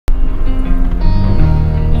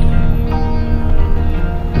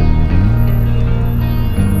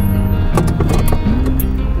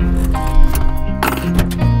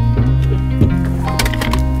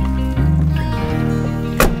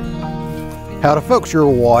Howdy folks, you're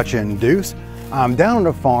watching Deuce. I'm down on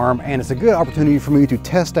the farm and it's a good opportunity for me to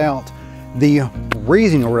test out the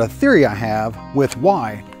reasoning or the theory I have with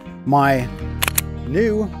why my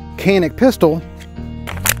new Canik pistol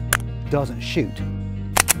doesn't shoot.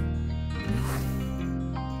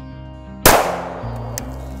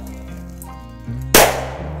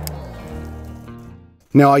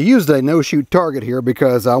 Now I used a no-shoot target here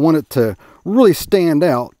because I want it to really stand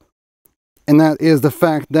out, and that is the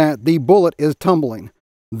fact that the bullet is tumbling.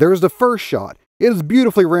 There's the first shot. It is a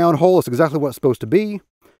beautifully round hole. It's exactly what it's supposed to be.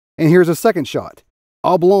 And here's a second shot.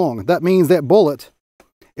 Oblong. That means that bullet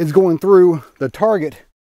is going through the target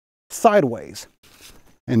sideways.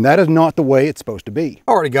 And that is not the way it's supposed to be.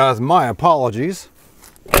 Alrighty guys, my apologies.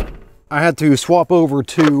 I had to swap over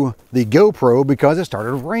to the GoPro because it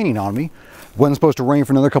started raining on me. Wasn't supposed to rain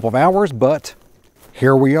for another couple of hours, but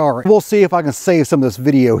here we are. We'll see if I can save some of this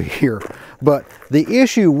video here. But the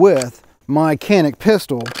issue with my Canik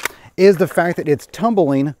pistol is the fact that it's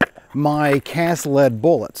tumbling my cast lead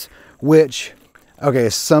bullets, which, okay,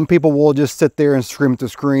 some people will just sit there and scream at the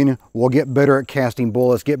screen. We'll get better at casting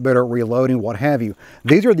bullets, get better at reloading, what have you.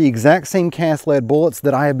 These are the exact same cast lead bullets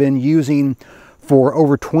that I have been using for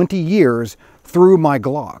over 20 years through my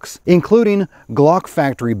Glocks, including Glock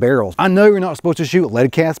factory barrels. I know you're not supposed to shoot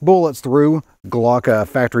lead cast bullets through Glock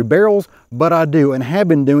factory barrels, but I do and have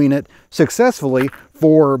been doing it successfully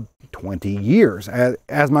for 20 years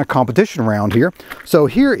as my competition around here. So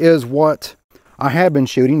here is what I have been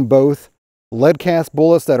shooting, both lead cast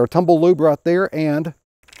bullets that are tumble lube right there and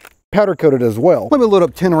powder coated as well. Let me load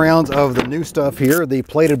up 10 rounds of the new stuff here, the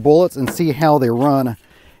plated bullets, and see how they run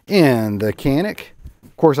in the Canik.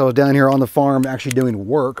 Of course, I was down here on the farm actually doing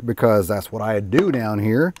work because that's what I do down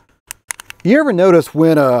here. You ever notice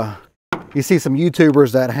when you see some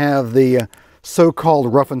YouTubers that have the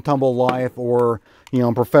so-called rough and tumble life, or you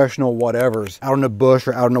know, professional whatevers, out in the bush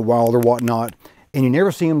or out in the wild or whatnot, and you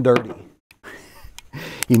never see them dirty.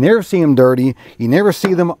 You never see them dirty. You never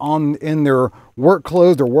see them in their work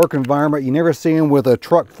clothes, their work environment. You never see them with a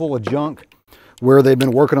truck full of junk where they've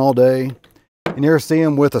been working all day. You never see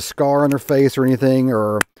them with a scar on their face or anything,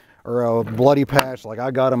 or a bloody patch like I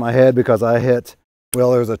got on my head because I hit,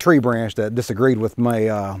 well, there was a tree branch that disagreed with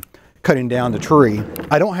my cutting down the tree.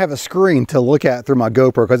 I don't have a screen to look at through my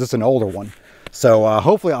GoPro because it's an older one. So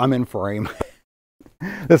hopefully I'm in frame.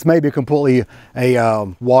 This may be completely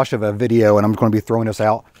a wash of a video and I'm going to be throwing this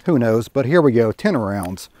out. Who knows? But here we go, 10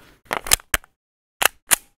 rounds.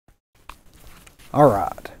 All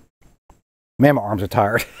right. Man, my arms are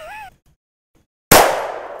tired.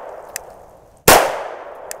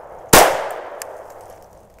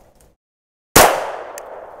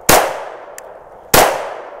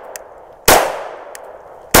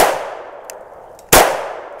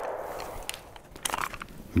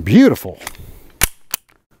 Beautiful.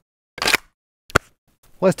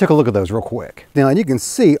 Let's take a look at those real quick. Now you can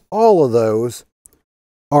see all of those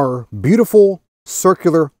are beautiful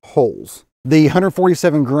circular holes. The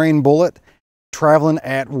 147 grain bullet traveling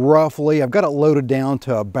at roughly, I've got it loaded down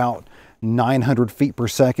to about 900 feet per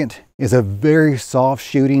second, is a very soft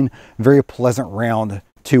shooting, very pleasant round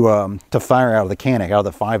to fire out of the Canik, out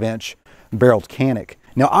of the 5-inch barreled Canik.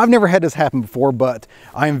 Now, I've never had this happen before, but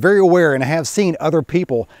I am very aware and I have seen other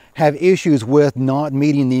people have issues with not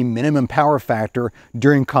meeting the minimum power factor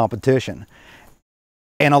during competition.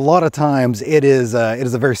 And a lot of times it is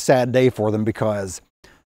a very sad day for them because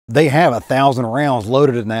they have 1,000 rounds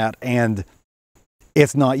loaded in that and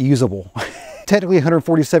it's not usable. Technically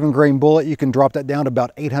 147 grain bullet, you can drop that down to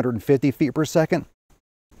about 850 feet per second.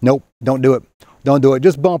 Nope, don't do it. Don't do it.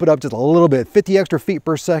 Just bump it up just a little bit, 50 extra feet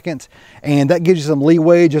per second, and that gives you some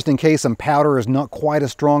leeway just in case some powder is not quite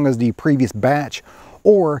as strong as the previous batch,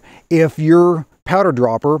 or if your powder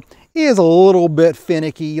dropper is a little bit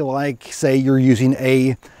finicky, like say you're using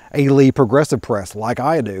a Lee progressive press like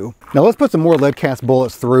I do. Now let's put some more lead cast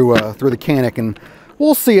bullets through the Canik, and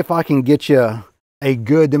we'll see if I can get you a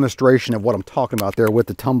good demonstration of what I'm talking about there with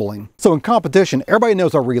the tumbling. So in competition, everybody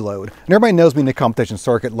knows I reload, and everybody knows me in the competition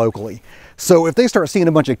circuit locally. So if they start seeing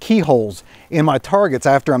a bunch of keyholes in my targets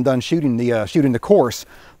after I'm done shooting the course,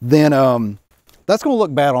 then that's gonna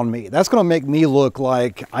look bad on me. That's gonna make me look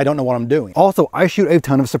like I don't know what I'm doing. Also, I shoot a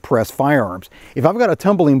ton of suppressed firearms. If I've got a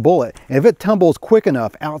tumbling bullet, and if it tumbles quick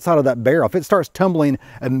enough outside of that barrel, if it starts tumbling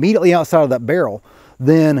immediately outside of that barrel,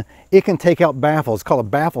 then it can take out baffles. It's called a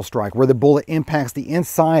baffle strike, where the bullet impacts the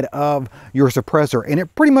inside of your suppressor and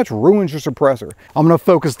it pretty much ruins your suppressor. I'm gonna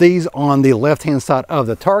focus these on the left-hand side of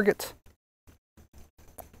the target.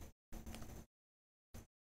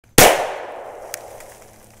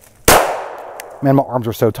 Man, my arms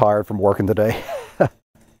are so tired from working today.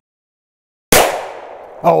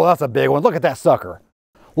 Oh, that's a big one. Look at that sucker.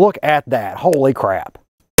 Look at that. Holy crap.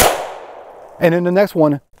 And then the next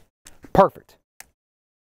one, perfect.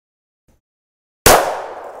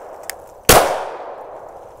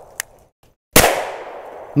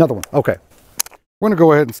 Another one. Okay. We're going to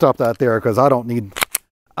go ahead and stop that there because I don't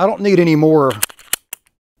need any more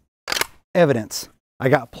evidence. I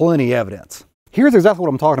got plenty of evidence. Here's exactly what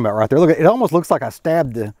I'm talking about right there. Look, it almost looks like I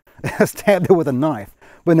stabbed it with a knife.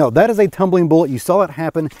 But no, that is a tumbling bullet. You saw it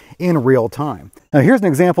happen in real time. Now here's an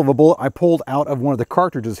example of a bullet I pulled out of one of the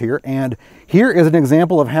cartridges here, and here is an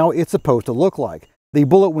example of how it's supposed to look like. The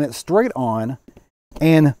bullet went straight on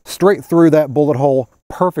and straight through that bullet hole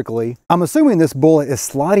perfectly. I'm assuming this bullet is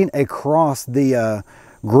sliding across the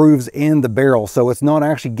grooves in the barrel, so it's not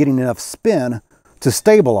actually getting enough spin to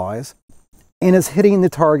stabilize, and it's hitting the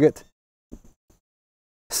target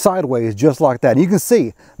sideways just like that. And you can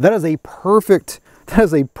see that is a perfect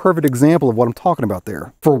example of what I'm talking about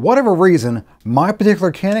there. For whatever reason, my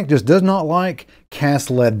particular Canik just does not like cast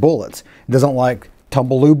lead bullets. It doesn't like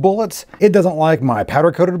tumble bullets. It doesn't like my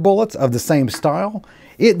powder coated bullets of the same style.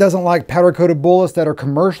 It doesn't like powder coated bullets that are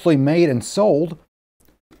commercially made and sold.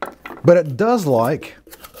 But it does like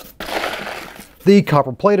the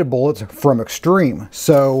copper plated bullets from Extreme.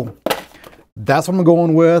 So that's what I'm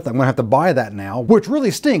going with. I'm gonna have to buy that now, which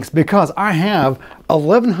really stinks because I have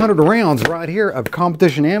 1,100 rounds right here of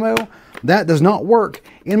competition ammo. That does not work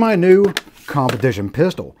in my new competition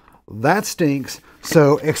pistol. That stinks.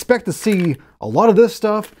 So expect to see a lot of this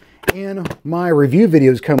stuff in my review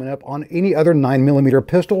videos coming up on any other 9mm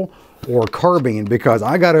pistol or carbine, because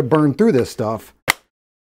I gotta burn through this stuff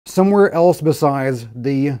somewhere else besides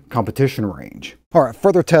the competition range. All right,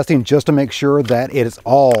 further testing just to make sure that it is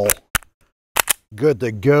all good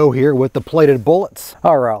to go here with the plated bullets.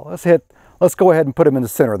 All right, let's go ahead and put them in the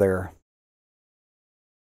center there.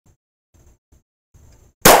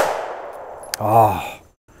 Oh,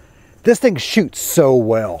 this thing shoots so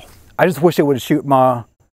well. I just wish it would shoot my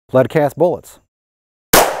lead cast bullets.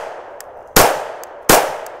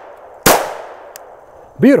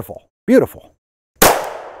 Beautiful, beautiful.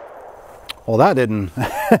 Well, that didn't,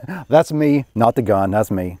 that's me, not the gun,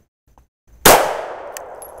 that's me.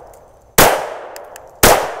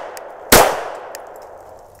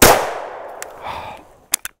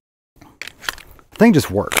 Thing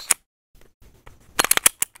just works.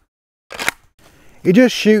 It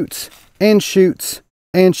just shoots and shoots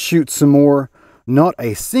and shoots some more. Not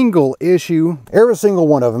a single issue. Every single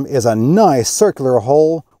one of them is a nice circular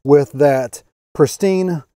hole with that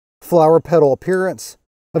pristine flower petal appearance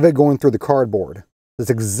of it going through the cardboard.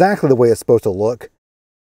 That's exactly the way it's supposed to look.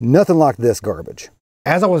 Nothing like this garbage.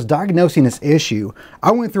 As I was diagnosing this issue,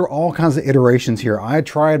 I went through all kinds of iterations here. I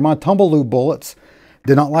tried my tumble bullets.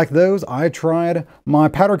 Did not like those. I tried my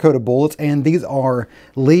powder coated bullets, and these are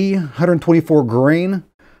Lee 124 grain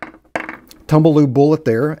tumble bullet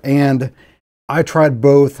there. And I tried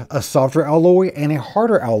both a softer alloy and a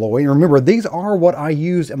harder alloy. And remember, these are what I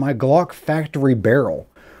use in my Glock factory barrel,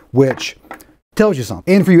 which tells you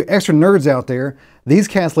something. And for you extra nerds out there, these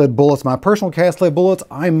cast lead bullets, my personal cast lead bullets,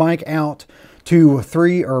 I mic out to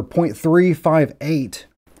 0.358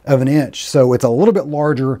 of an inch. So it's a little bit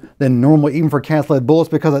larger than normal, even for cast lead bullets,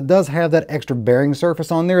 because it does have that extra bearing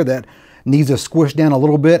surface on there that needs to squish down a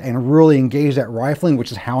little bit and really engage that rifling,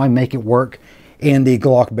 which is how I make it work in the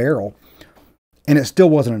Glock barrel. And it still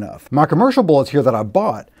wasn't enough. My commercial bullets here that I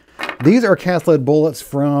bought, these are cast lead bullets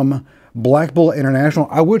from Black Bullet International.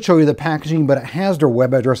 I would show you the packaging, but it has their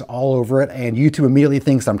web address all over it, and YouTube immediately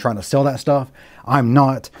thinks I'm trying to sell that stuff. I'm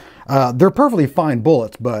not. They're perfectly fine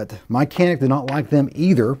bullets, but my Canik did not like them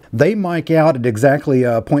either. They mic out at exactly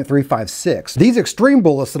 0.356. These Extreme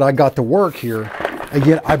bullets that I got to work here,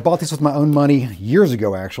 again, I bought these with my own money years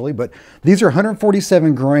ago actually, but these are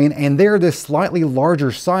 147 grain, and they're this slightly larger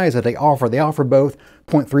size that they offer. They offer both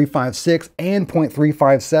 0.356 and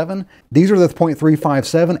 0.357. These are the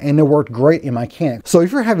 0.357, and they worked great in my Canik. So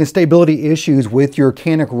if you're having stability issues with your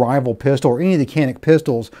Canik Rival pistol or any of the Canik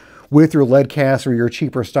pistols with your lead cast or your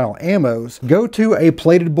cheaper style ammos, go to a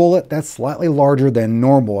plated bullet that's slightly larger than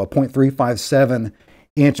normal, a 0.357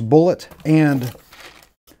 inch bullet, and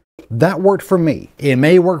that worked for me. It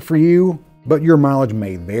may work for you, but your mileage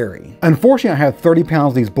may vary. Unfortunately, I have 30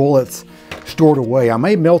 pounds of these bullets stored away. I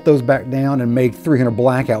may melt those back down and make 300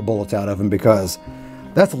 blackout bullets out of them, because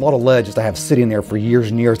that's a lot of lead just to have sitting there for years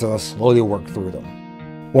and years as I slowly work through them.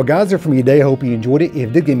 Well guys, that's it for me today. Hope you enjoyed it. If you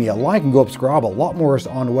did, give me a like and go subscribe. A lot more is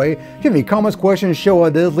on the way. If you have any comments, questions, show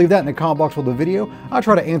ideas, leave that in the comment box for the video. I'll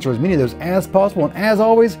try to answer as many of those as possible. And as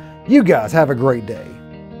always, you guys have a great day.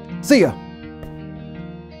 See ya.